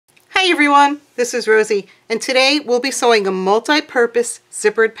Hi everyone, this is Rosie, and today we'll be sewing a multi-purpose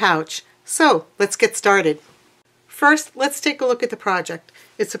zippered pouch. So let's get started. First, let's take a look at the project.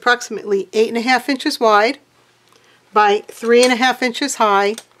 It's approximately 8.5 inches wide by 3.5 inches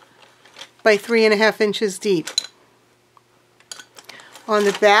high by 3.5 inches deep. On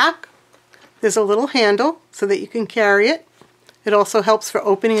the back, there's a little handle so that you can carry it. It also helps for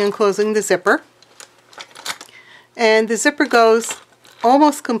opening and closing the zipper. And the zipper goes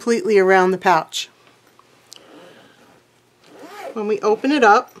almost completely around the pouch. When we open it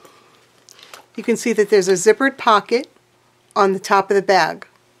up, you can see that there's a zippered pocket on the top of the bag.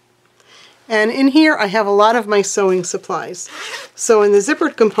 And in here I have a lot of my sewing supplies. So in the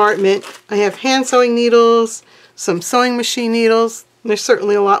zippered compartment I have hand sewing needles, some sewing machine needles, and there's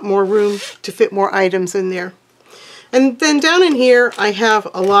certainly a lot more room to fit more items in there. And then down in here I have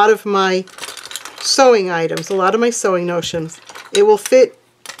a lot of my sewing items, a lot of my sewing notions. It will fit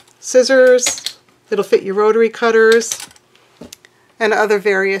scissors, it'll fit your rotary cutters, and other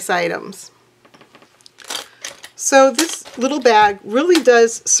various items. So this little bag really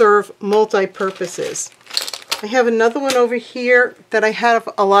does serve multi-purposes. I have another one over here that I have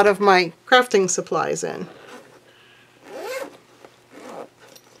a lot of my crafting supplies in.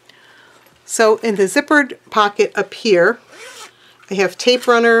 So in the zippered pocket up here, I have tape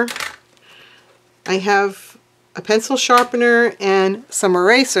runner, I have a pencil sharpener and some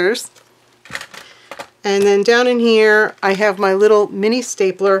erasers. And then down in here I have my little mini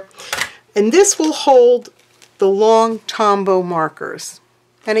stapler, and this will hold the long Tombow markers.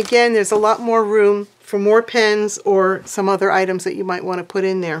 And again, there's a lot more room for more pens or some other items that you might want to put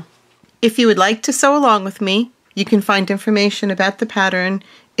in there. If you would like to sew along with me, you can find information about the pattern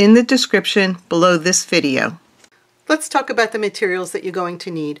in the description below this video. Let's talk about the materials that you're going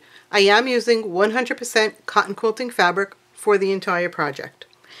to need. I am using 100% cotton quilting fabric for the entire project.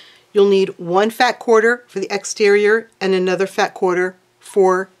 You'll need one fat quarter for the exterior and another fat quarter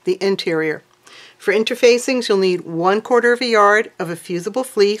for the interior. For interfacings, you'll need 1/4 of a yard of a fusible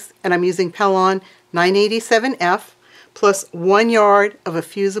fleece, and I'm using Pellon 987F, plus 1 yard of a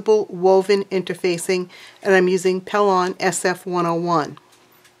fusible woven interfacing, and I'm using Pellon SF101.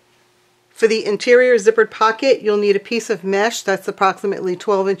 For the interior zippered pocket, you'll need a piece of mesh that's approximately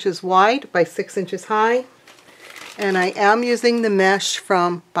 12 inches wide by 6 inches high. And I am using the mesh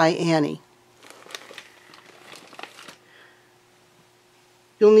from by Annie.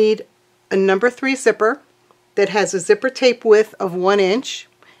 You'll need a number 3 zipper that has a zipper tape width of 1 inch,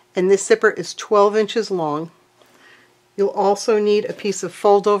 and this zipper is 12 inches long. You'll also need a piece of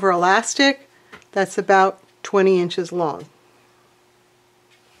fold over elastic that's about 20 inches long.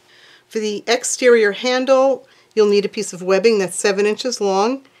 For the exterior handle, you'll need a piece of webbing that's 7 inches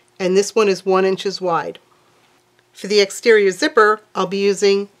long, and this one is 1 inch wide. For the exterior zipper, I'll be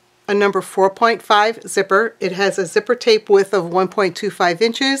using a number 4.5 zipper. It has a zipper tape width of 1.25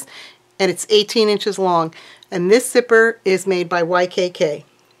 inches, and it's 18 inches long. And this zipper is made by YKK.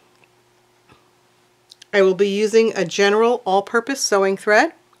 I will be using a general all-purpose sewing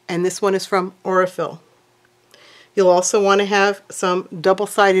thread, and this one is from Aurifil. You'll also want to have some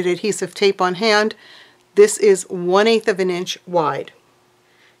double-sided adhesive tape on hand. This is 1/8 of an inch wide.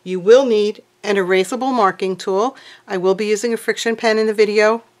 You will need an erasable marking tool. I will be using a friction pen in the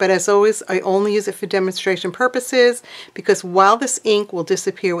video, but as always I only use it for demonstration purposes, because while this ink will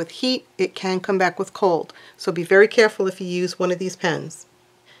disappear with heat, it can come back with cold. So be very careful if you use one of these pens.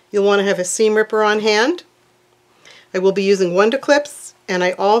 You'll want to have a seam ripper on hand. I will be using Wonder Clips, and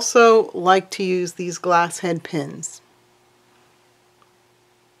I also like to use these glass head pins.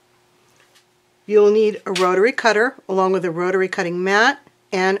 You'll need a rotary cutter along with a rotary cutting mat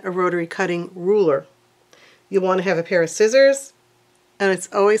and a rotary cutting ruler. You'll want to have a pair of scissors, and it's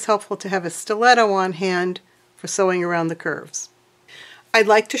always helpful to have a stiletto on hand for sewing around the curves. I'd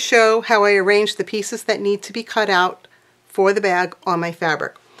like to show how I arrange the pieces that need to be cut out for the bag on my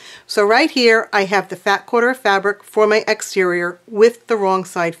fabric. So right here I have the fat quarter of fabric for my exterior with the wrong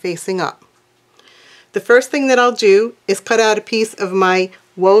side facing up. The first thing that I'll do is cut out a piece of my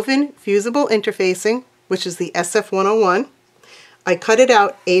woven fusible interfacing, which is the SF101. I cut it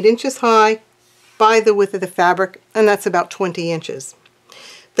out 8 inches high by the width of the fabric, and that's about 20 inches.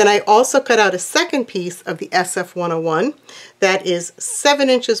 Then I also cut out a second piece of the SF101 that is 7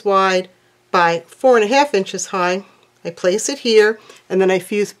 inches wide by 4.5 inches high. I place it here, and then I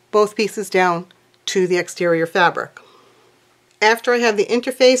fuse both pieces down to the exterior fabric. After I have the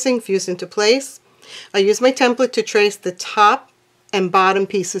interfacing fused into place, I use my template to trace the top and bottom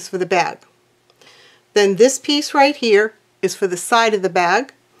pieces for the bag. Then this piece right here is for the side of the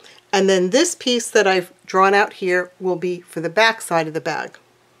bag, and then this piece that I've drawn out here will be for the back side of the bag.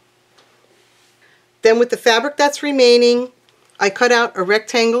 Then with the fabric that's remaining, I cut out a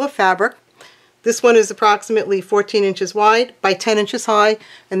rectangle of fabric. This one is approximately 14 inches wide by 10 inches high,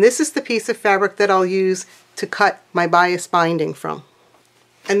 and this is the piece of fabric that I'll use to cut my bias binding from.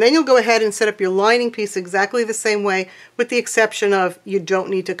 And then you'll go ahead and set up your lining piece exactly the same way, with the exception of you don't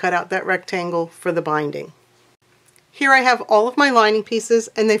need to cut out that rectangle for the binding. Here I have all of my lining pieces,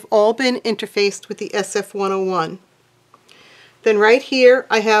 and they've all been interfaced with the SF101. Then right here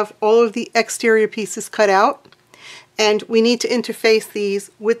I have all of the exterior pieces cut out, and we need to interface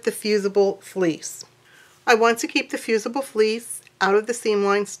these with the fusible fleece. I want to keep the fusible fleece out of the seam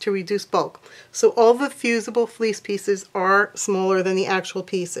lines to reduce bulk. So all the fusible fleece pieces are smaller than the actual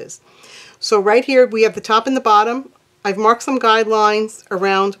pieces. So right here we have the top and the bottom. I've marked some guidelines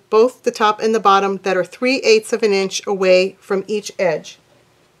around both the top and the bottom that are 3/8 of an inch away from each edge.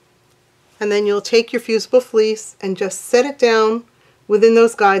 And then you'll take your fusible fleece and just set it down within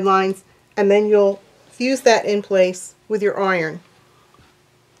those guidelines, and then you'll fuse that in place with your iron.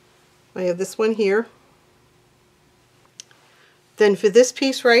 I have this one here. Then for this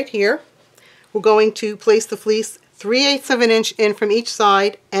piece right here, we're going to place the fleece 3/8 of an inch in from each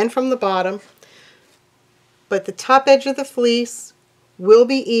side and from the bottom, but the top edge of the fleece will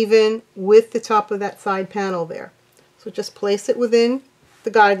be even with the top of that side panel there. So just place it within the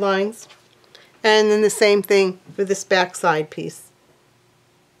guidelines, and then the same thing for this back side piece.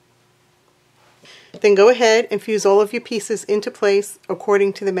 Then go ahead and fuse all of your pieces into place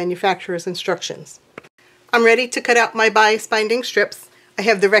according to the manufacturer's instructions. I'm ready to cut out my bias binding strips. I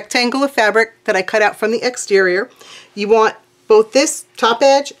have the rectangle of fabric that I cut out from the exterior. You want both this top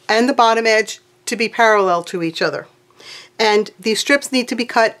edge and the bottom edge to be parallel to each other. And these strips need to be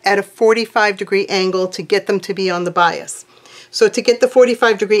cut at a 45-degree angle to get them to be on the bias. So to get the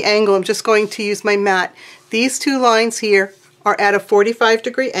 45-degree angle, I'm just going to use my mat. These two lines here are at a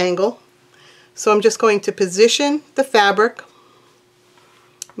 45-degree angle. So I'm just going to position the fabric,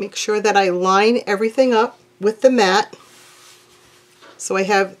 make sure that I line everything up with the mat. So I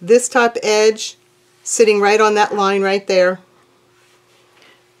have this top edge sitting right on that line right there.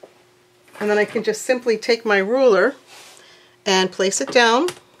 And then I can just simply take my ruler and place it down.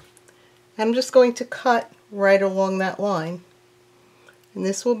 And I'm just going to cut right along that line. And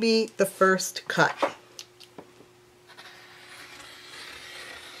this will be the first cut.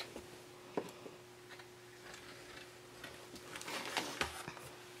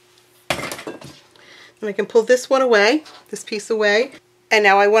 And I can pull this one away, this piece away, and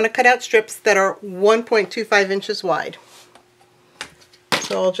now I want to cut out strips that are 1.25 inches wide.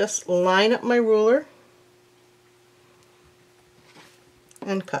 So I'll just line up my ruler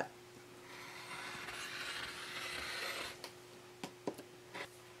and cut.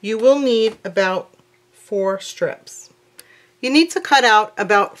 You will need about 4 strips. You need to cut out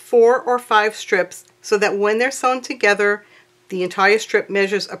about 4 or 5 strips so that when they're sewn together, the entire strip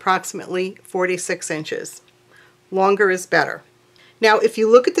measures approximately 46 inches. Longer is better. Now if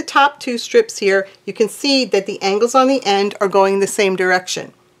you look at the top 2 strips here, you can see that the angles on the end are going the same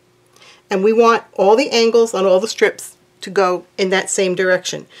direction. And we want all the angles on all the strips to go in that same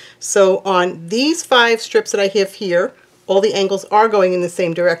direction. So on these 5 strips that I have here, all the angles are going in the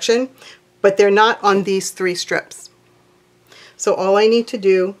same direction, but they're not on these 3 strips. So all I need to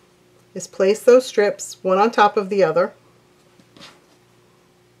do is place those strips one on top of the other,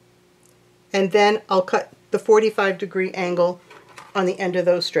 and then I'll cut the 45-degree angle on the end of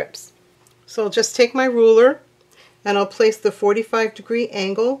those strips. So I'll just take my ruler and I'll place the 45-degree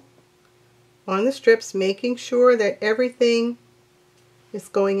angle on the strips, making sure that everything is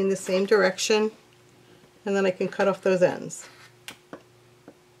going in the same direction, and then I can cut off those ends.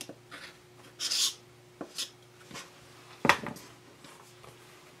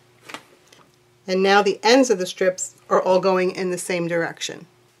 And now the ends of the strips are all going in the same direction.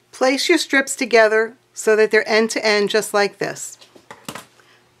 Place your strips together so that they're end to end, just like this.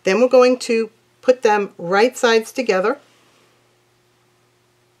 Then we're going to put them right sides together,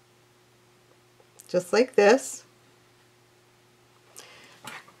 just like this.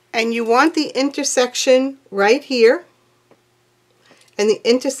 And you want the intersection right here and the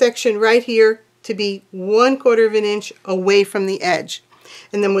intersection right here to be 1/4 of an inch away from the edge.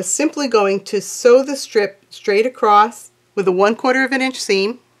 And then we're simply going to sew the strip straight across with a 1/4 of an inch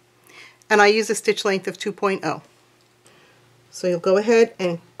seam, and I use a stitch length of 2.0. So you'll go ahead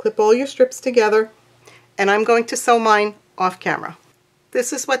and clip all your strips together, and I'm going to sew mine off camera.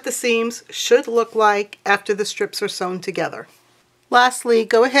 This is what the seams should look like after the strips are sewn together. Lastly,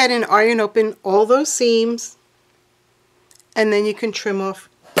 go ahead and iron open all those seams, and then you can trim off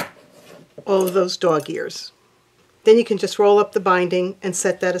all of those dog ears. Then you can just roll up the binding and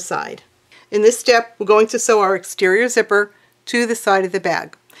set that aside. In this step, we're going to sew our exterior zipper to the side of the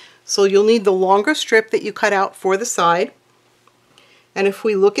bag. So you'll need the longer strip that you cut out for the side. And if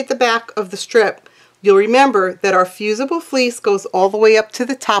we look at the back of the strip, you'll remember that our fusible fleece goes all the way up to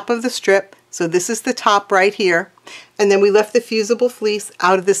the top of the strip. So this is the top right here. And then we left the fusible fleece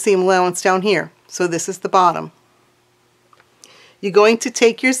out of the seam allowance down here. So this is the bottom. You're going to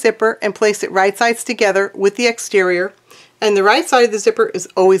take your zipper and place it right sides together with the exterior. And the right side of the zipper is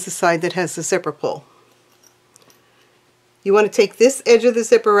always the side that has the zipper pull. You want to take this edge of the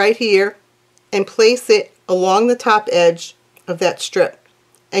zipper right here and place it along the top edge of that strip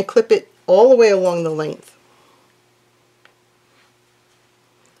and clip it all the way along the length.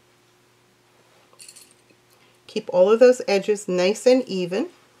 Keep all of those edges nice and even.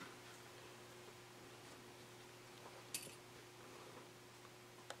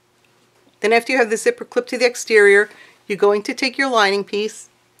 Then after you have the zipper clipped to the exterior, you're going to take your lining piece,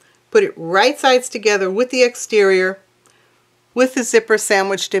 put it right sides together with the exterior, with the zipper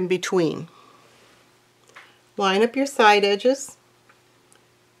sandwiched in between. Line up your side edges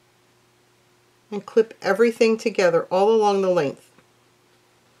and clip everything together all along the length.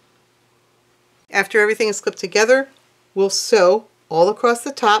 After everything is clipped together, we'll sew all across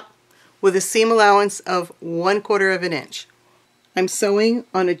the top with a seam allowance of 1/4 of an inch. I'm sewing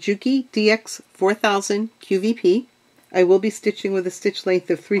on a Juki DX 4000 QVP. I will be stitching with a stitch length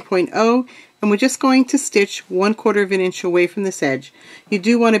of 3.0, and we're just going to stitch 1/4 of an inch away from this edge. You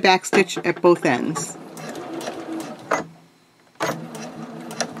do want to back stitch at both ends.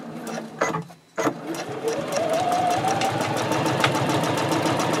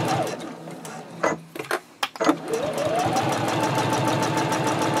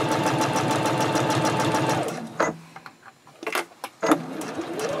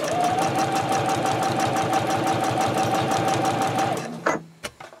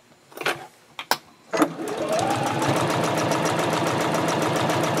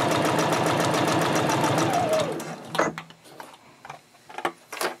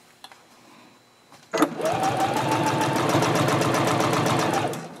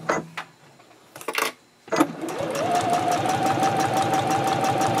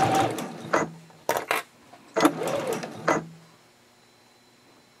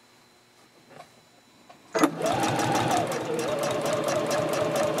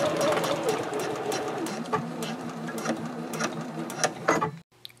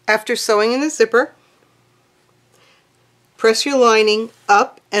 After sewing in the zipper, press your lining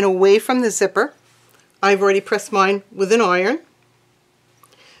up and away from the zipper. I've already pressed mine with an iron.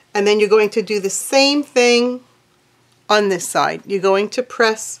 And then you're going to do the same thing on this side. You're going to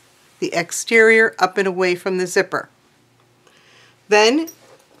press the exterior up and away from the zipper. Then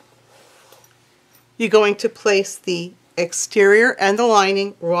you're going to place the exterior and the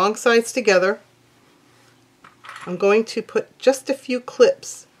lining wrong sides together. I'm going to put just a few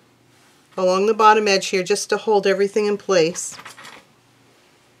clips along the bottom edge here just to hold everything in place.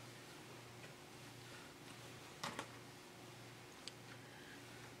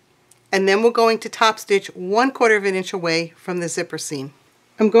 And then we're going to top stitch 1/4 of an inch away from the zipper seam.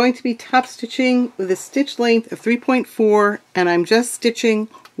 I'm going to be top stitching with a stitch length of 3.4, and I'm just stitching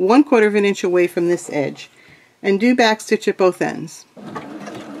 1/4 of an inch away from this edge. And do back stitch at both ends.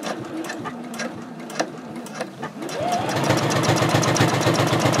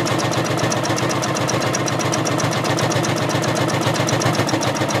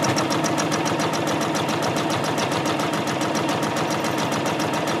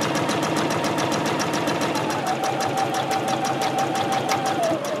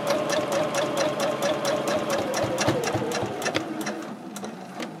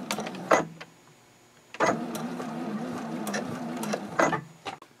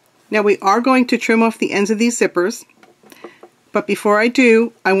 Now we are going to trim off the ends of these zippers, but before I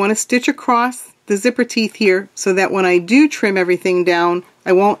do, I want to stitch across the zipper teeth here so that when I do trim everything down,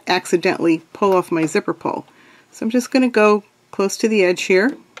 I won't accidentally pull off my zipper pull. So I'm just going to go close to the edge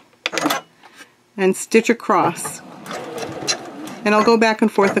here and stitch across. And I'll go back and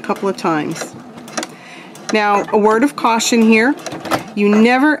forth a couple of times. Now, a word of caution here, you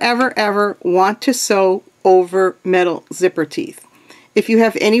never ever ever want to sew over metal zipper teeth. If you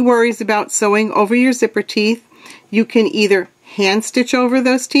have any worries about sewing over your zipper teeth, you can either hand stitch over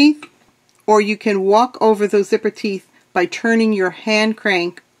those teeth, or you can walk over those zipper teeth by turning your hand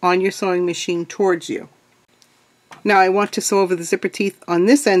crank on your sewing machine towards you. Now I want to sew over the zipper teeth on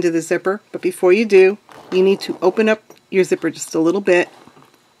this end of the zipper, but before you do, you need to open up your zipper just a little bit,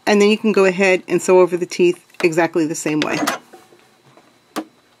 and then you can go ahead and sew over the teeth exactly the same way.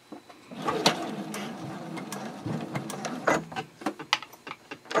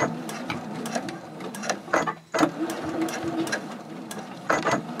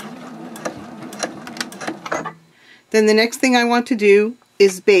 Then the next thing I want to do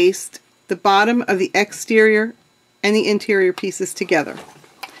is baste the bottom of the exterior and the interior pieces together.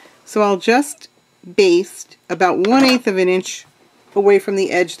 So I'll just baste about 1/8 of an inch away from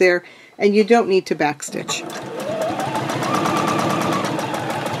the edge there, and you don't need to backstitch.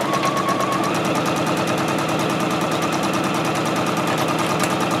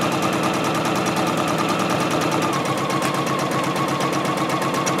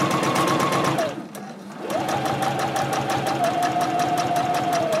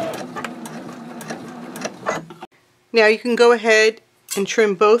 Now you can go ahead and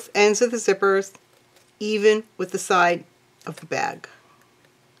trim both ends of the zippers even with the side of the bag.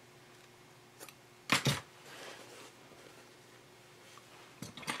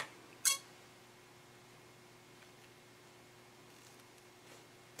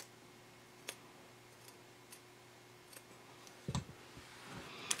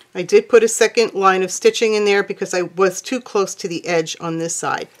 I did put a second line of stitching in there because I was too close to the edge on this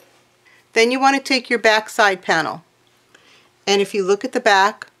side. Then you want to take your back side panel, and if you look at the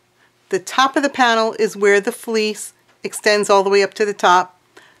back, the top of the panel is where the fleece extends all the way up to the top.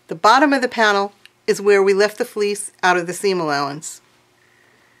 The bottom of the panel is where we left the fleece out of the seam allowance.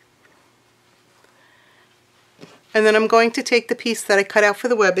 And then I'm going to take the piece that I cut out for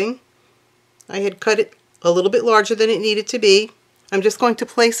the webbing. I had cut it a little bit larger than it needed to be. I'm just going to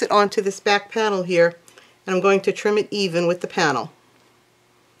place it onto this back panel here, and I'm going to trim it even with the panel.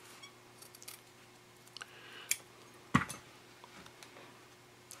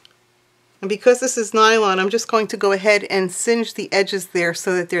 And because this is nylon, I'm just going to go ahead and singe the edges there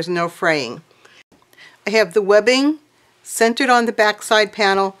so that there's no fraying. I have the webbing centered on the back side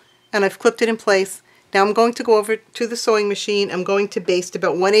panel, and I've clipped it in place. Now I'm going to go over to the sewing machine. I'm going to baste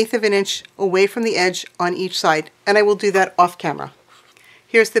about 1/8 of an inch away from the edge on each side, and I will do that off camera.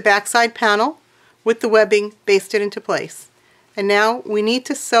 Here's the back side panel with the webbing basted into place. And now we need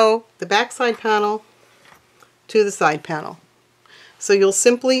to sew the back side panel to the side panel. So you'll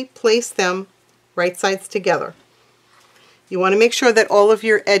simply place them right sides together. You want to make sure that all of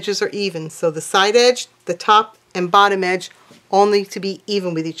your edges are even. So the side edge, the top, and bottom edge all need to be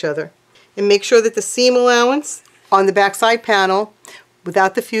even with each other. And make sure that the seam allowance on the back side panel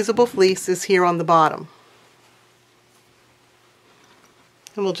without the fusible fleece is here on the bottom.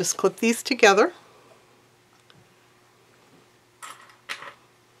 And we'll just clip these together.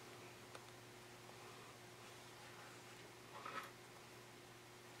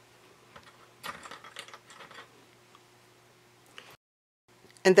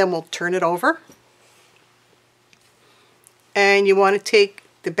 And then we'll turn it over. And you want to take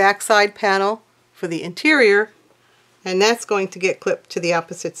the back side panel for the interior, and that's going to get clipped to the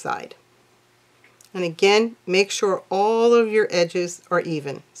opposite side. And again, make sure all of your edges are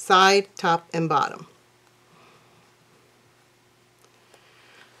even, side, top, and bottom.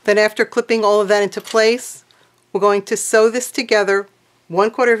 Then after clipping all of that into place, we're going to sew this together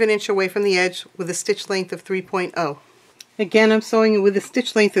 1/4 of an inch away from the edge with a stitch length of 3.0. Again, I'm sewing it with a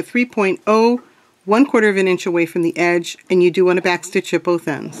stitch length of 3.0, 1/4 of an inch away from the edge, and you do want to back stitch at both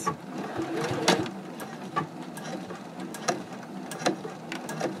ends.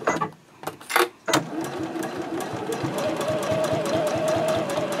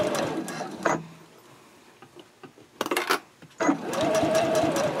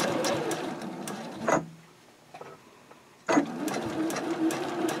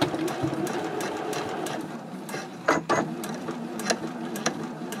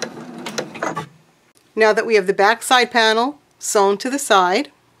 Now that we have the back side panel sewn to the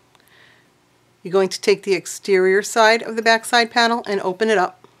side, you're going to take the exterior side of the back side panel and open it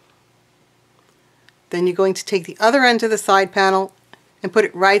up. Then you're going to take the other end of the side panel and put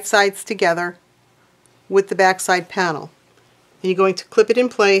it right sides together with the back side panel. And you're going to clip it in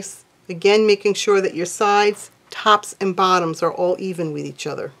place, again making sure that your sides, tops, and bottoms are all even with each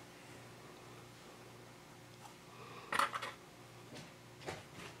other.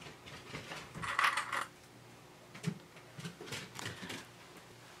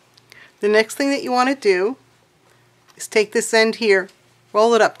 The next thing that you want to do is take this end here,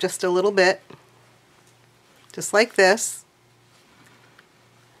 roll it up just a little bit, just like this,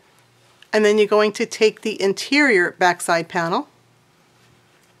 and then you're going to take the interior backside panel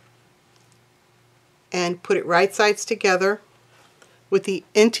and put it right sides together with the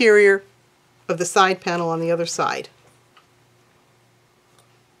interior of the side panel on the other side.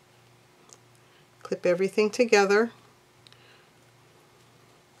 Clip everything together.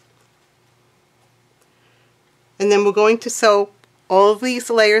 And then we're going to sew all of these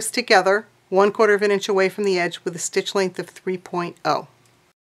layers together 1/4 of an inch away from the edge with a stitch length of 3.0.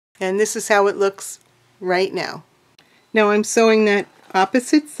 And this is how it looks right now. Now I'm sewing that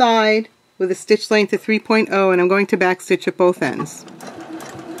opposite side with a stitch length of 3.0, and I'm going to backstitch at both ends.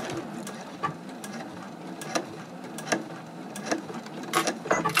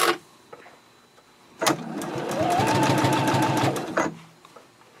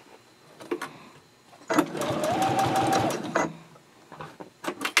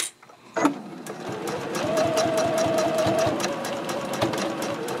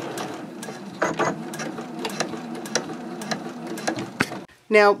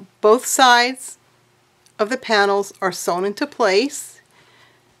 Now both sides of the panels are sewn into place,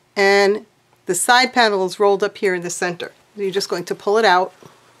 and the side panel is rolled up here in the center. You're just going to pull it out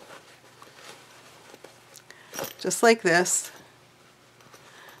just like this.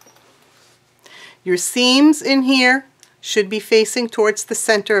 Your seams in here should be facing towards the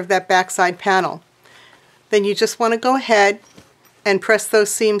center of that backside panel. Then you just want to go ahead and press those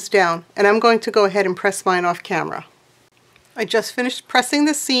seams down, and I'm going to go ahead and press mine off camera. I just finished pressing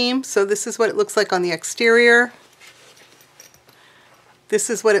the seam, so this is what it looks like on the exterior. This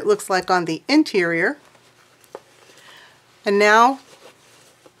is what it looks like on the interior. And now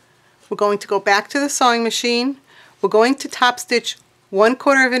we're going to go back to the sewing machine. We're going to top stitch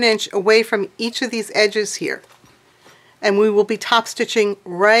 1/4 of an inch away from each of these edges here. And we will be top stitching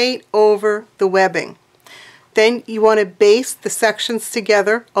right over the webbing. Then you want to baste the sections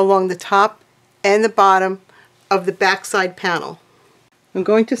together along the top and the bottom of the backside panel. I'm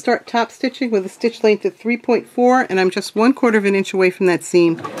going to start top stitching with a stitch length of 3.4, and I'm just 1/4 of an inch away from that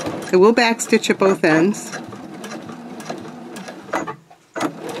seam. I will back stitch at both ends.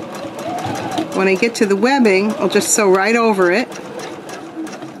 When I get to the webbing, I'll just sew right over it.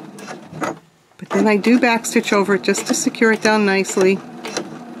 But then I do back stitch over it just to secure it down nicely.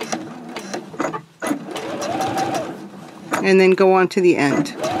 And then go on to the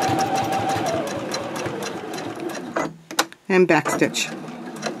end. And backstitch.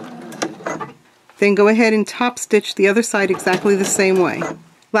 Then go ahead and top stitch the other side exactly the same way.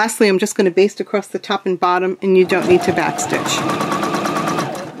 Lastly, I'm just going to baste across the top and bottom, and you don't need to backstitch.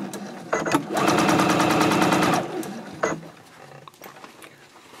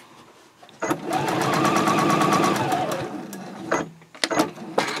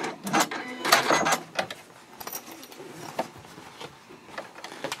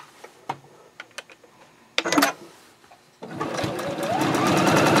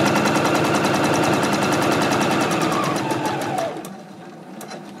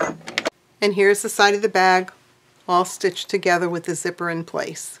 And here's the side of the bag, all stitched together with the zipper in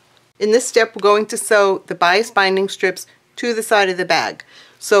place. In this step, we're going to sew the bias binding strips to the side of the bag.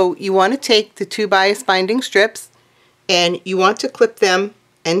 So you want to take the 2 bias binding strips, and you want to clip them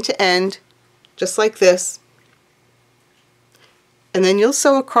end to end, just like this. And then you'll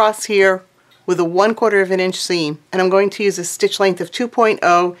sew across here with a 1/4 of an inch seam. And I'm going to use a stitch length of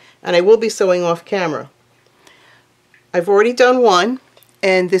 2.0, and I will be sewing off camera. I've already done one.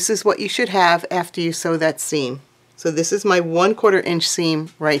 And this is what you should have after you sew that seam. So this is my 1/4 inch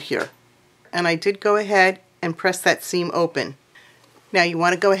seam right here. And I did go ahead and press that seam open. Now you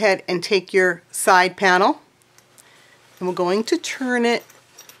want to go ahead and take your side panel, and we're going to turn it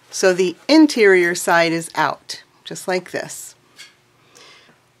so the interior side is out, just like this.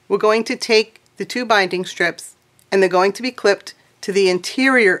 We're going to take the 2 binding strips, and they're going to be clipped to the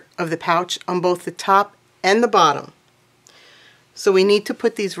interior of the pouch on both the top and the bottom. So we need to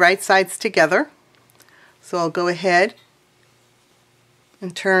put these right sides together. So I'll go ahead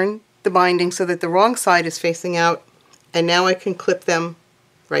and turn the binding so that the wrong side is facing out, and now I can clip them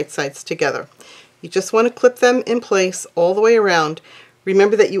right sides together. You just want to clip them in place all the way around.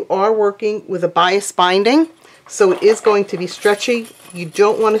 Remember that you are working with a bias binding, so it is going to be stretchy. You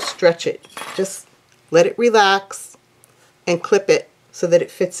don't want to stretch it. Just let it relax and clip it so that it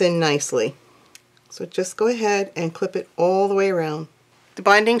fits in nicely. So just go ahead and clip it all the way around. The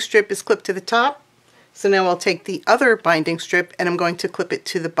binding strip is clipped to the top, so now I'll take the other binding strip and I'm going to clip it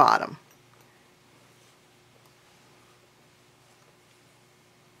to the bottom.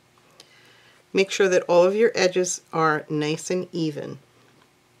 Make sure that all of your edges are nice and even.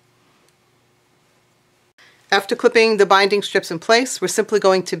 After clipping the binding strips in place, we're simply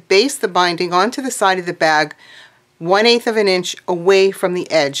going to baste the binding onto the side of the bag 1/8 of an inch away from the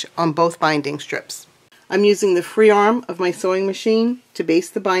edge on both binding strips. I'm using the free arm of my sewing machine to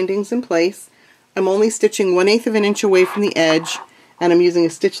baste the bindings in place. I'm only stitching 1/8 of an inch away from the edge, and I'm using a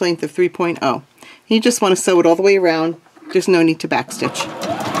stitch length of 3.0. You just want to sew it all the way around. There's no need to backstitch.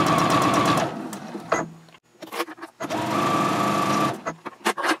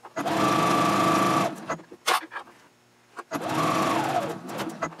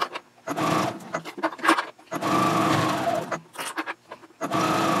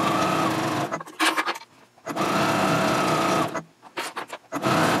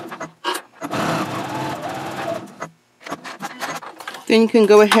 Then you can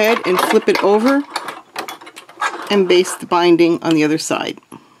go ahead and flip it over and baste the binding on the other side.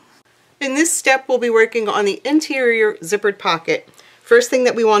 In this step, we'll be working on the interior zippered pocket. First thing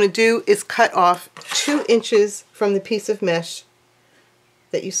that we want to do is cut off 2 inches from the piece of mesh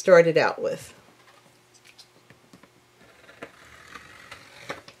that you started out with.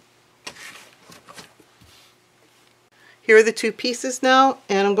 Here are the 2 pieces now,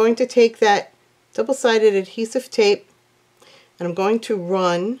 and I'm going to take that double-sided adhesive tape and I'm going to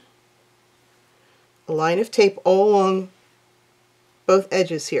run a line of tape all along both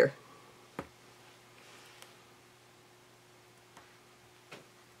edges here.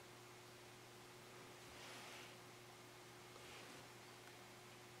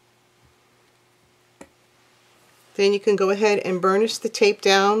 Then you can go ahead and burnish the tape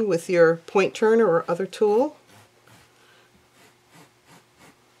down with your point turner or other tool.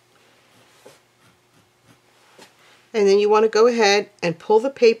 And then you want to go ahead and pull the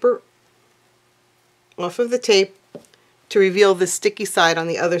paper off of the tape to reveal the sticky side on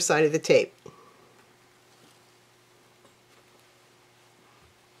the other side of the tape.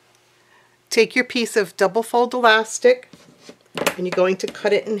 Take your piece of double fold elastic and you're going to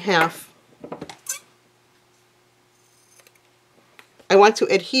cut it in half. I want to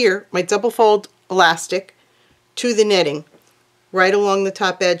adhere my double fold elastic to the netting right along the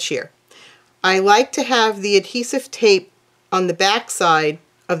top edge here. I like to have the adhesive tape on the back side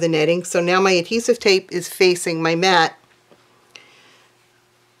of the netting, so now my adhesive tape is facing my mat.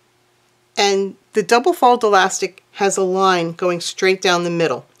 And the double fold elastic has a line going straight down the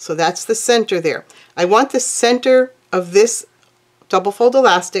middle, so that's the center there. I want the center of this double fold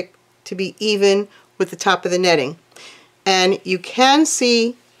elastic to be even with the top of the netting. And you can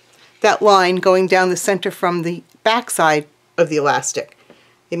see that line going down the center from the back side of the elastic.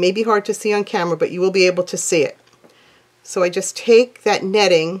 It may be hard to see on camera, but you will be able to see it. So I just take that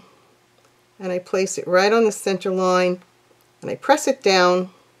netting and I place it right on the center line and I press it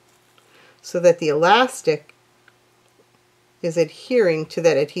down so that the elastic is adhering to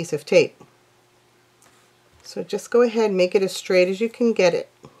that adhesive tape. So just go ahead and make it as straight as you can get it.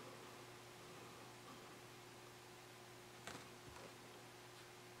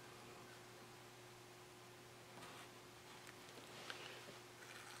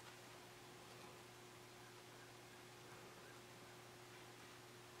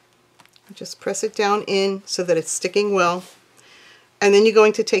 Just press it down in so that it's sticking well. And then you're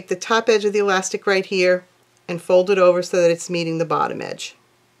going to take the top edge of the elastic right here and fold it over so that it's meeting the bottom edge.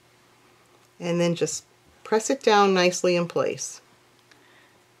 And then just press it down nicely in place.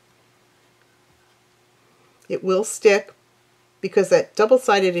 It will stick because that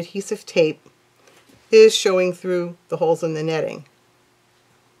double-sided adhesive tape is showing through the holes in the netting.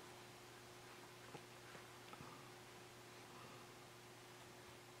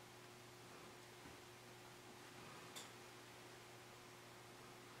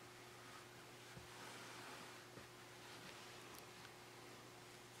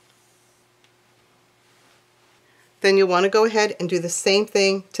 Then you'll want to go ahead and do the same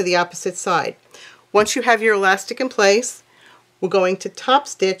thing to the opposite side. Once you have your elastic in place, we're going to top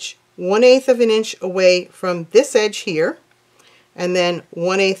stitch 1/8 of an inch away from this edge here, and then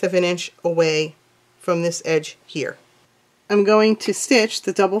 1/8 of an inch away from this edge here. I'm going to stitch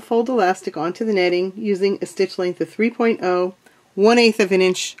the double fold elastic onto the netting using a stitch length of 3.0, 1/8 of an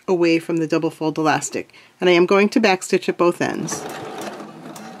inch away from the double fold elastic, and I am going to back stitch at both ends.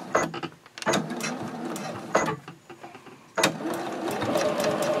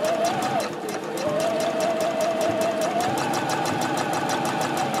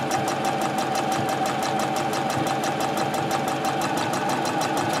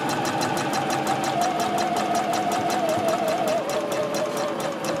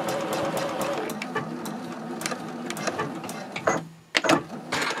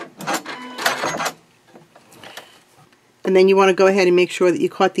 And then you want to go ahead and make sure that you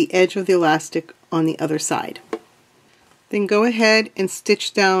caught the edge of the elastic on the other side. Then go ahead and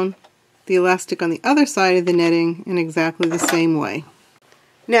stitch down the elastic on the other side of the netting in exactly the same way.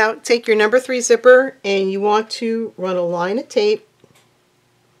 Now take your number 3 zipper and you want to run a line of tape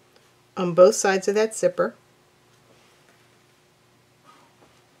on both sides of that zipper.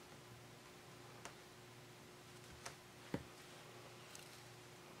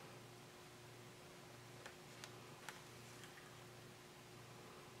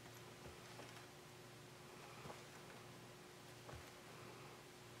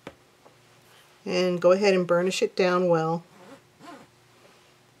 And go ahead and burnish it down well.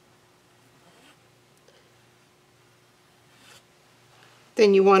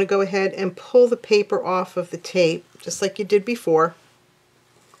 Then you want to go ahead and pull the paper off of the tape, just like you did before.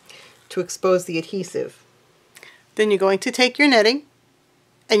 to expose the adhesive. Then you're going to take your netting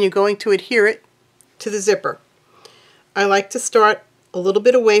and you're going to adhere it to the zipper. I like to start a little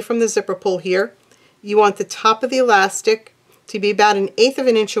bit away from the zipper pull here. You want the top of the elastic to be about 1/8 of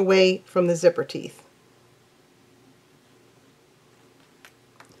an inch away from the zipper teeth.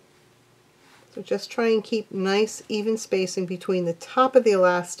 So just try and keep nice even spacing between the top of the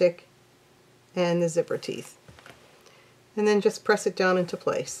elastic and the zipper teeth. And then just press it down into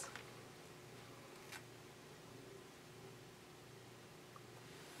place.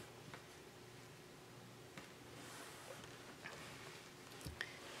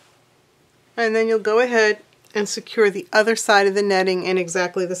 And then you'll go ahead and secure the other side of the netting in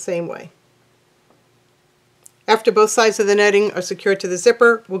exactly the same way. After both sides of the netting are secured to the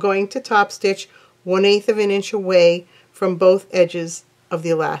zipper, we're going to top stitch 1/8 of an inch away from both edges of the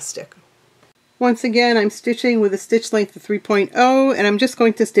elastic. Once again, I'm stitching with a stitch length of 3.0, and I'm just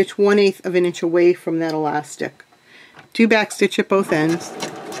going to stitch 1/8 of an inch away from that elastic. Do back stitch at both ends.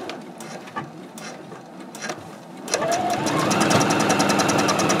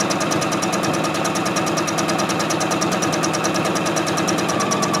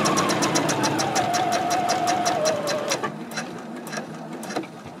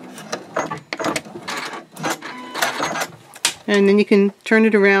 And then you can turn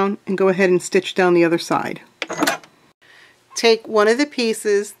it around and go ahead and stitch down the other side. Take one of the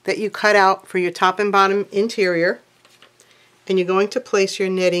pieces that you cut out for your top and bottom interior, and you're going to place your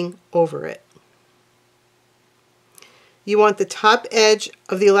netting over it. You want the top edge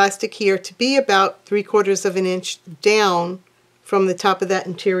of the elastic here to be about 3/4 of an inch down from the top of that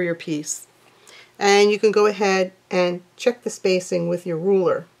interior piece. And you can go ahead and check the spacing with your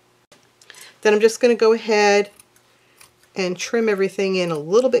ruler. Then I'm just going to go ahead and trim everything in a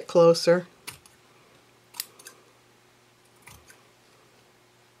little bit closer.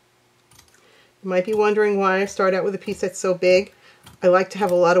 You might be wondering why I start out with a piece that's so big. I like to have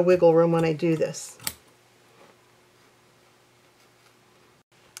a lot of wiggle room when I do this.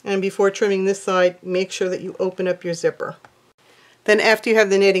 And before trimming this side, make sure that you open up your zipper. Then after you have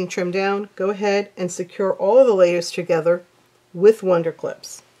the netting trimmed down, go ahead and secure all of the layers together with Wonder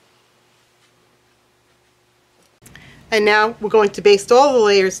Clips. And now we're going to baste all the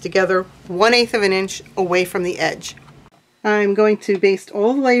layers together 1/8 of an inch away from the edge. I'm going to baste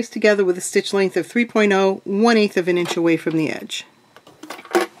all the layers together with a stitch length of 3.0, 1/8 of an inch away from the edge.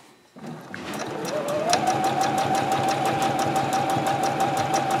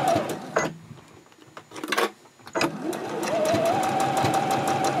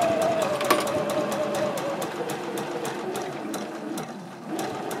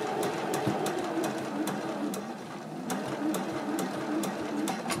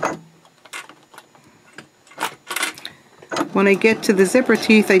 When I get to the zipper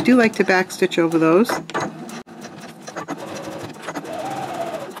teeth, I do like to backstitch over those.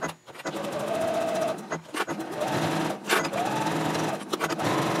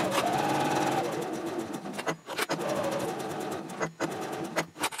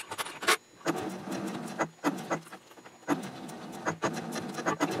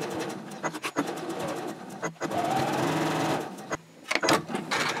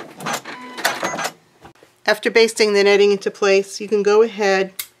 After basting the netting into place, you can go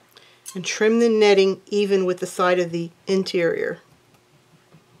ahead and trim the netting even with the side of the interior.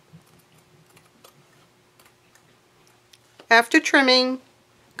 After trimming,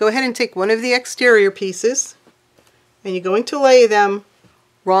 go ahead and take one of the exterior pieces and you're going to lay them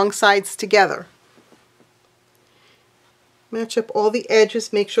wrong sides together. Match up all the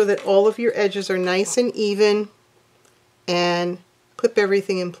edges, make sure that all of your edges are nice and even, and clip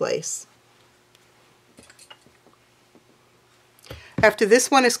everything in place. After this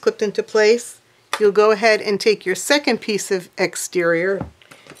one is clipped into place, you'll go ahead and take your second piece of exterior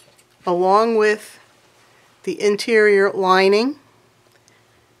along with the interior lining.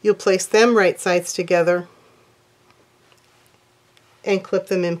 You'll place them right sides together and clip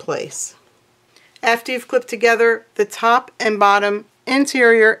them in place. After you've clipped together the top and bottom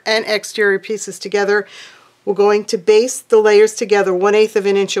interior and exterior pieces together, we're going to baste the layers together 1/8 of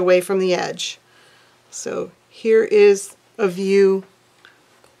an inch away from the edge. So here is a view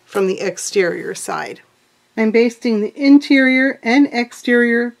from the exterior side. I'm basting the interior and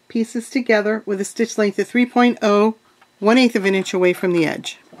exterior pieces together with a stitch length of 3.0, 1/8 of an inch away from the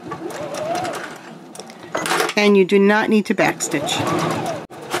edge. And you do not need to backstitch.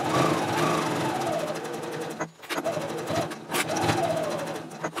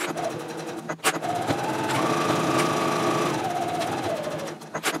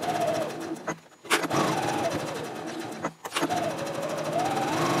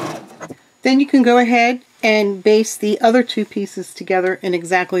 Then you can go ahead and baste the other two pieces together in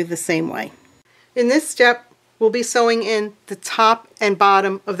exactly the same way. In this step, we'll be sewing in the top and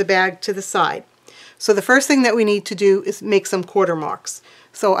bottom of the bag to the side. So the first thing that we need to do is make some quarter marks.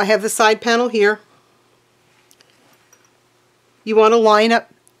 So I have the side panel here. You want to line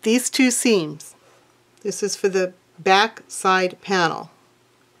up these two seams. This is for the back side panel.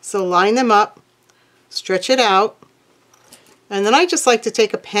 So line them up, stretch it out, and then I just like to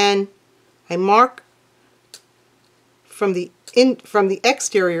take a pen. I mark from the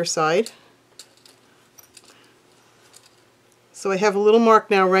exterior side. So I have a little mark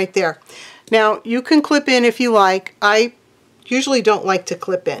now right there. Now you can clip in if you like. I usually don't like to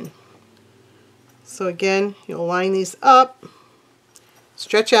clip in. So again, you'll line these up,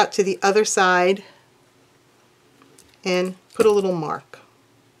 stretch out to the other side, and put a little mark.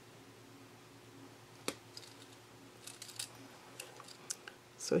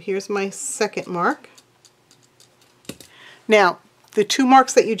 So here's my second mark. Now, the two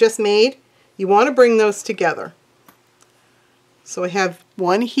marks that you just made, you want to bring those together. So I have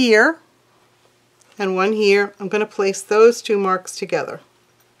one here and one here. I'm going to place those two marks together.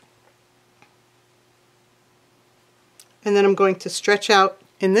 And then I'm going to stretch out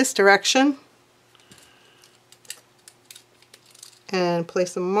in this direction and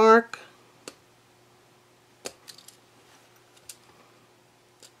place a mark.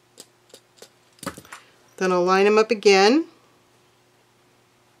 Then I'll line them up again.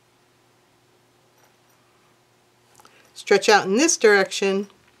 Stretch out in this direction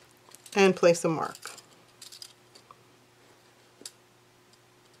and place a mark.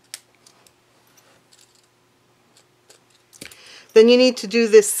 Then you need to do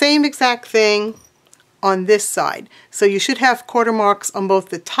this same exact thing on this side. So you should have quarter marks on both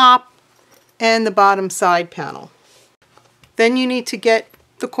the top and the bottom side panel. Then you need to get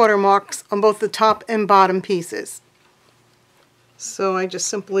the quarter marks on both the top and bottom pieces. So I just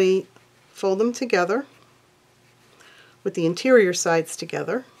simply fold them together with the interior sides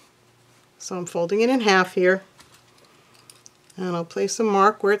together. So I'm folding it in half here, and I'll place a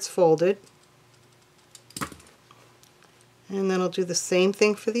mark where it's folded, and then I'll do the same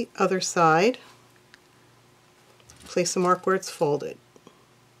thing for the other side. Place a mark where it's folded.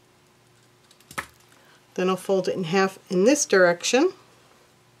 Then I'll fold it in half in this direction,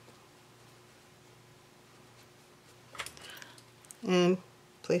 and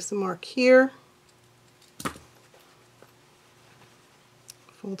place a mark here.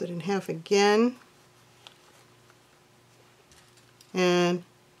 Fold it in half again, and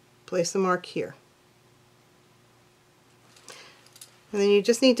place a mark here. And then you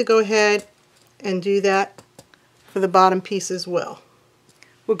just need to go ahead and do that for the bottom piece as well.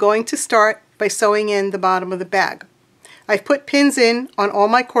 We're going to start by sewing in the bottom of the bag. I've put pins in on all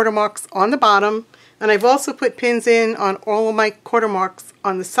my quarter marks on the bottom, and I've also put pins in on all of my quarter marks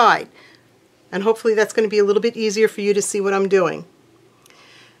on the side. And hopefully that's going to be a little bit easier for you to see what I'm doing.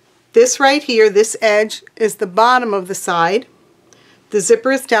 This right here, this edge, is the bottom of the side. The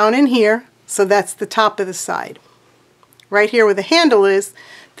zipper is down in here, so that's the top of the side. Right here where the handle is,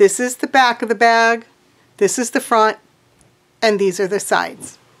 this is the back of the bag, this is the front, and these are the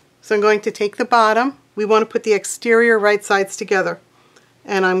sides. So I'm going to take the bottom. We want to put the exterior right sides together.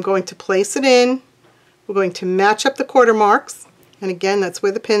 And I'm going to place it in. We're going to match up the quarter marks. And again, that's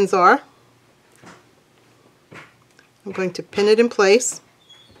where the pins are. I'm going to pin it in place.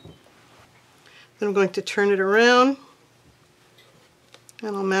 Then I'm going to turn it around,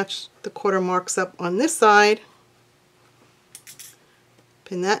 and I'll match the quarter marks up on this side,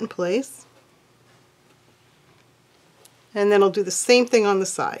 pin that in place, and then I'll do the same thing on the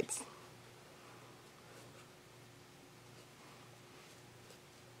sides.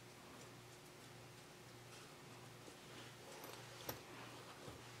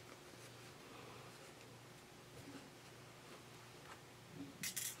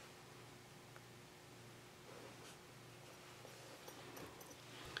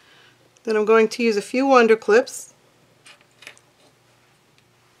 Then I'm going to use a few wonder clips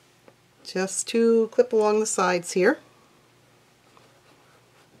just to clip along the sides here.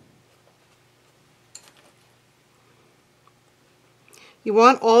 You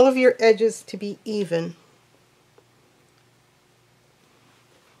want all of your edges to be even.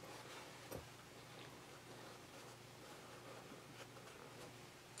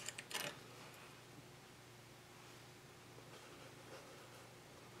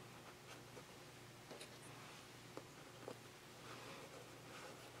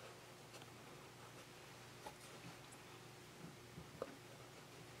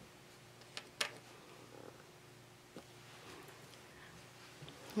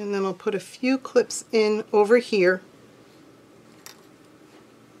 And then I'll put a few clips in over here.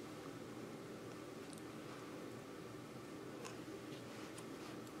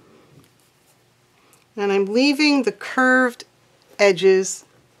 And I'm leaving the curved edges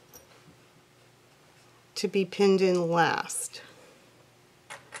to be pinned in last.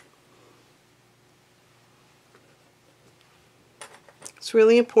 It's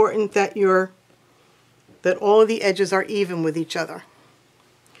really important that all of the edges are even with each other.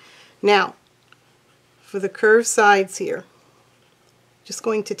 Now, for the curved sides here, just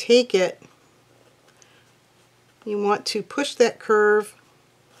going to take it, you want to push that curve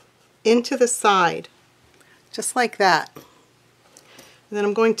into the side, just like that. And then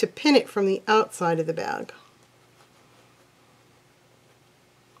I'm going to pin it from the outside of the bag.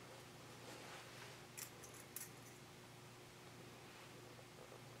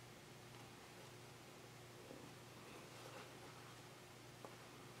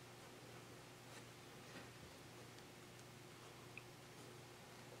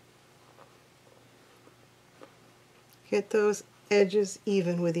 Get those edges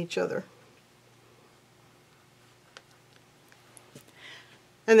even with each other.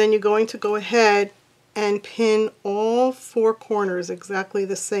 And then you're going to go ahead and pin all 4 corners exactly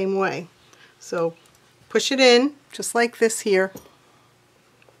the same way. So push it in just like this here.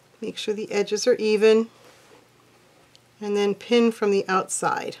 Make sure the edges are even, and then pin from the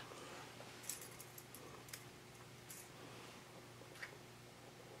outside.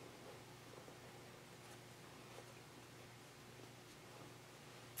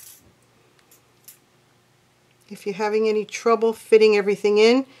 If you're having any trouble fitting everything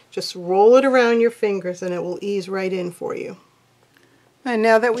in, just roll it around your fingers and it will ease right in for you. And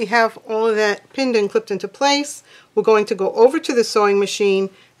now that we have all of that pinned and clipped into place, we're going to go over to the sewing machine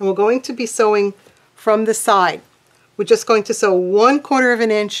and we're going to be sewing from the side. We're just going to sew 1/4 of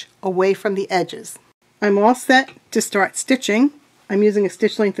an inch away from the edges. I'm all set to start stitching. I'm using a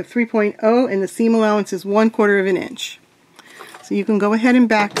stitch length of 3.0 and the seam allowance is 1/4 of an inch. So you can go ahead and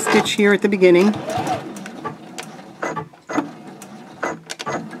back stitch here at the beginning.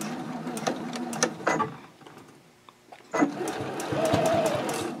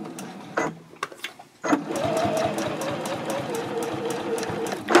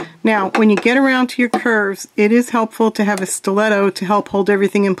 Now, when you get around to your curves, it is helpful to have a stiletto to help hold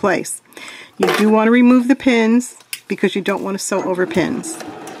everything in place. You do want to remove the pins because you don't want to sew over pins.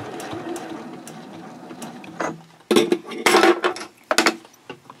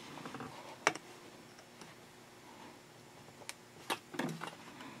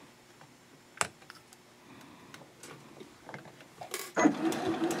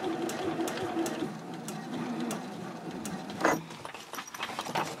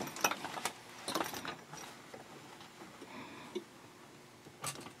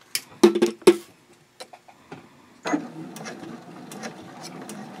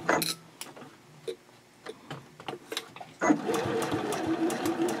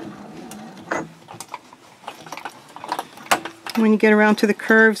 When you get around to the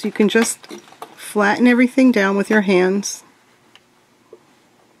curves, you can just flatten everything down with your hands.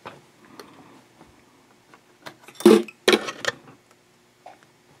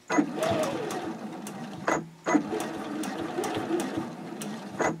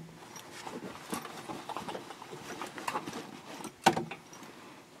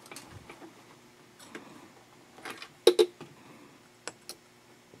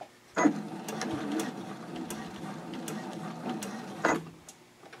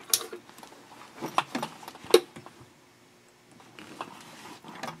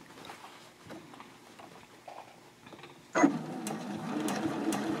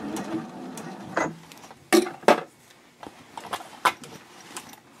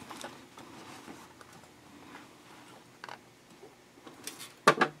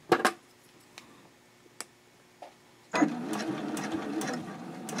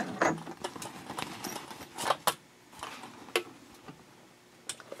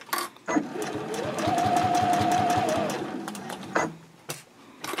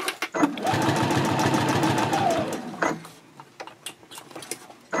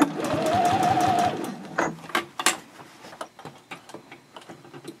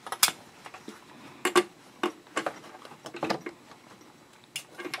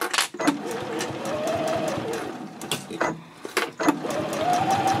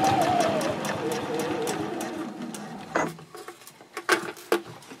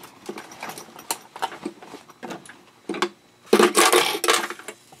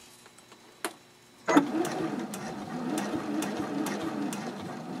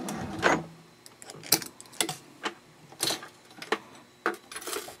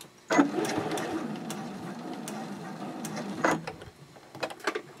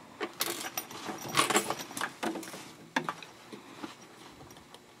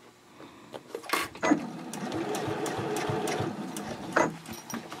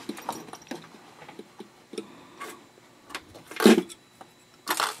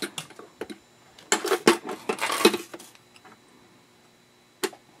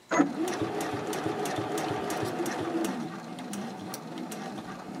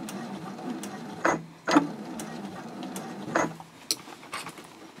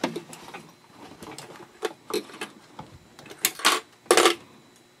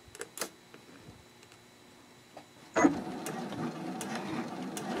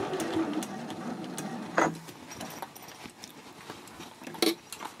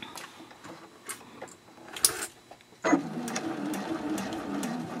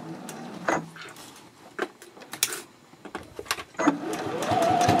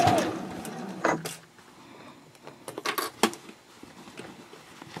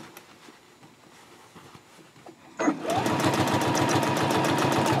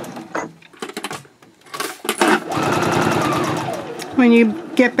 When you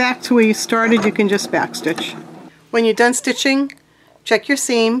get back to where you started, you can just backstitch. When you're done stitching, check your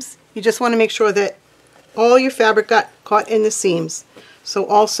seams. You just want to make sure that all your fabric got caught in the seams. So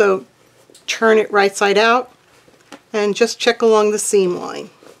also turn it right side out and just check along the seam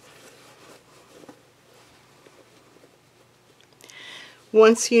line.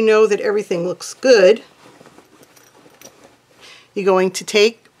 Once you know that everything looks good, you're going to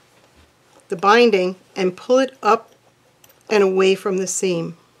take the binding and pull it up and away from the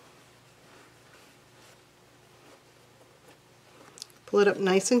seam. Pull it up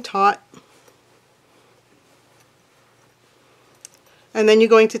nice and taut. And then you're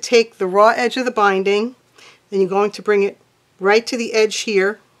going to take the raw edge of the binding and you're going to bring it right to the edge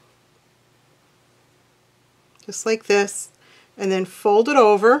here, just like this, and then fold it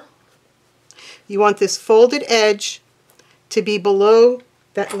over. You want this folded edge to be below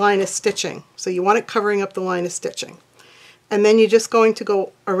that line of stitching. So you want it covering up the line of stitching. And then you're just going to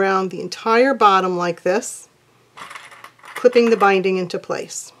go around the entire bottom like this, clipping the binding into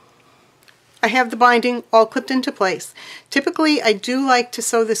place. I have the binding all clipped into place. Typically I do like to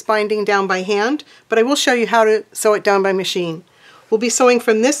sew this binding down by hand, but I will show you how to sew it down by machine. We'll be sewing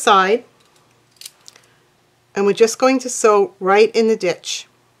from this side, and we're just going to sew right in the ditch.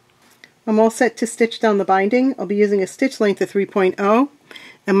 I'm all set to stitch down the binding. I'll be using a stitch length of 3.0,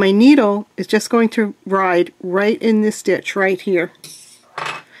 and my needle is just going to ride right in this stitch right here.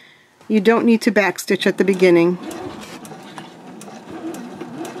 You don't need to backstitch at the beginning.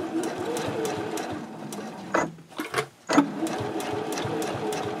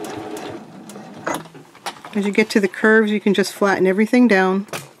 As you get to the curves, you can just flatten everything down.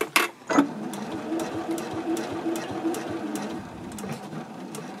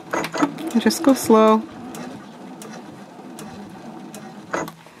 And just go slow.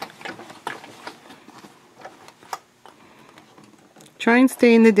 Try and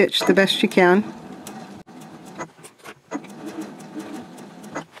stay in the ditch the best you can.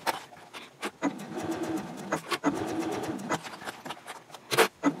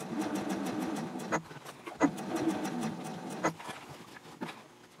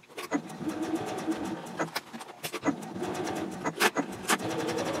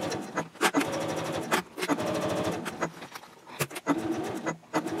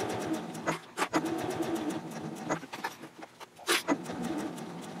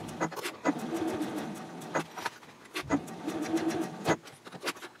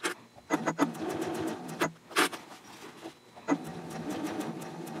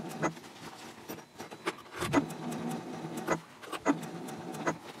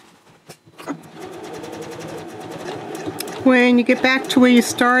 When you get back to where you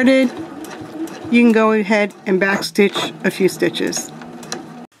started, you can go ahead and backstitch a few stitches.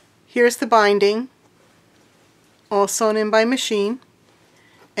 Here's the binding, all sewn in by machine,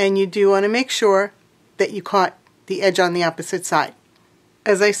 and you do want to make sure that you caught the edge on the opposite side.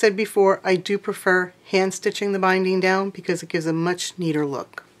 As I said before, I do prefer hand stitching the binding down because it gives a much neater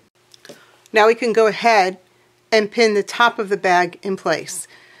look. Now we can go ahead and pin the top of the bag in place.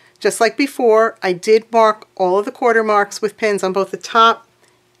 Just like before, I did mark all of the quarter marks with pins on both the top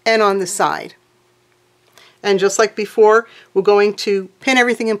and on the side. And just like before, we're going to pin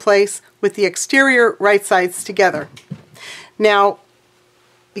everything in place with the exterior right sides together. Now,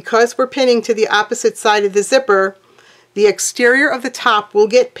 because we're pinning to the opposite side of the zipper, the exterior of the top will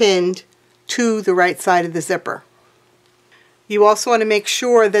get pinned to the right side of the zipper. You also want to make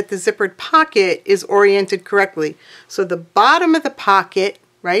sure that the zippered pocket is oriented correctly. So the bottom of the pocket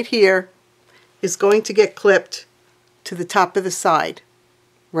right here is going to get clipped to the top of the side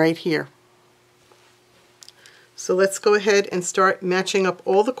right here. So let's go ahead and start matching up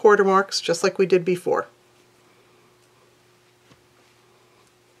all the quarter marks just like we did before.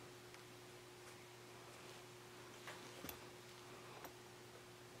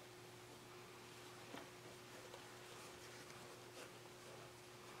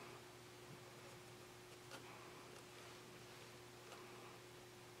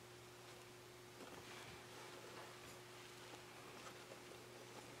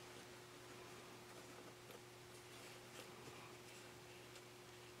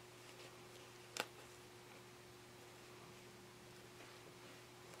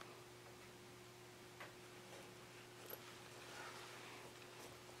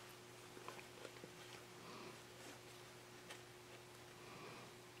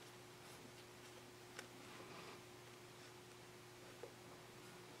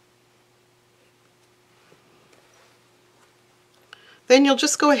 Then you'll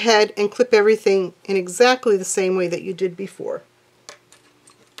just go ahead and clip everything in exactly the same way that you did before.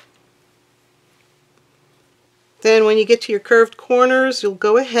 Then when you get to your curved corners, you'll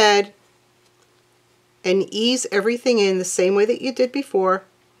go ahead and ease everything in the same way that you did before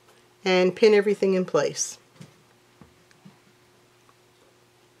and pin everything in place.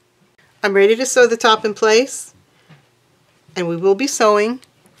 I'm ready to sew the top in place, and we will be sewing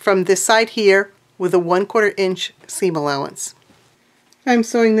from this side here with a 1/4 inch seam allowance. I'm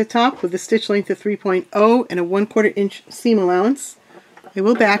sewing the top with a stitch length of 3.0 and a 1/4 inch seam allowance. I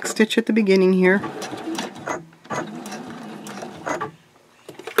will back stitch at the beginning here.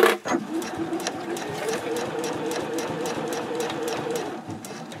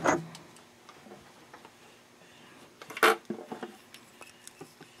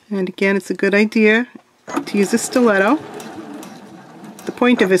 And again, it's a good idea to use a stiletto. The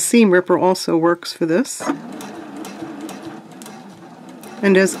point of a seam ripper also works for this.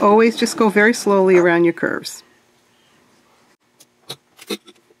 And as always, just go very slowly around your curves.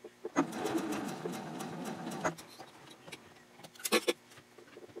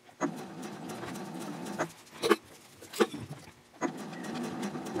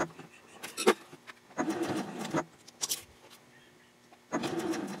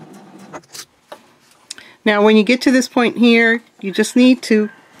 Now when you get to this point here, you just need to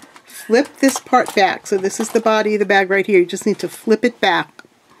flip this part back. So this is the body of the bag right here. You just need to flip it back.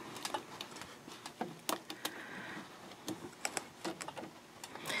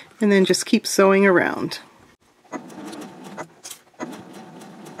 And then just keep sewing around.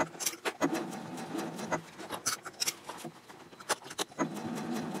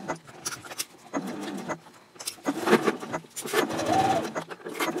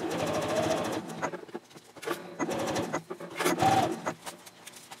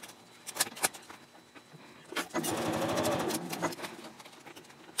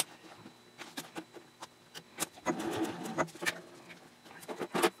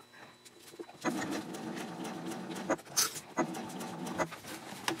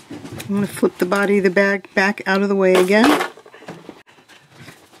 I'm going to flip the body of the bag back out of the way again.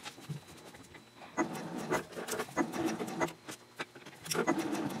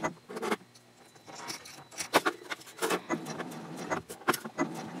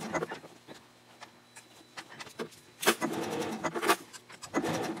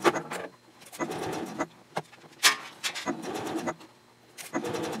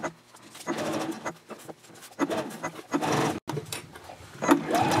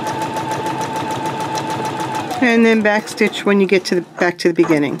 And then backstitch when you get to back to the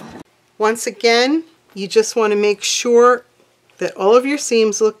beginning. Once again, you just want to make sure that all of your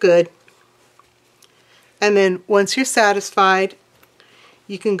seams look good. And then once you're satisfied,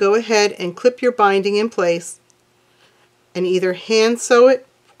 you can go ahead and clip your binding in place and either hand sew it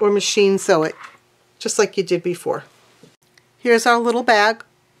or machine sew it, just like you did before. Here's our little bag,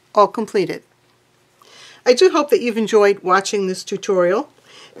 all completed. I do hope that you've enjoyed watching this tutorial.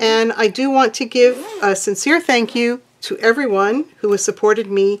 And I do want to give a sincere thank you to everyone who has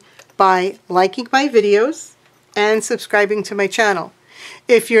supported me by liking my videos and subscribing to my channel.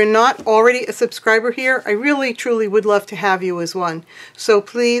 If you're not already a subscriber here, I really truly would love to have you as one. So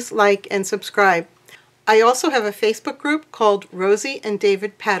please like and subscribe. I also have a Facebook group called Rosie and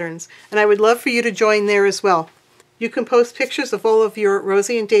David Patterns, and I would love for you to join there as well. You can post pictures of all of your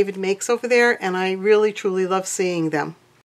Rosie and David makes over there, and I really truly love seeing them.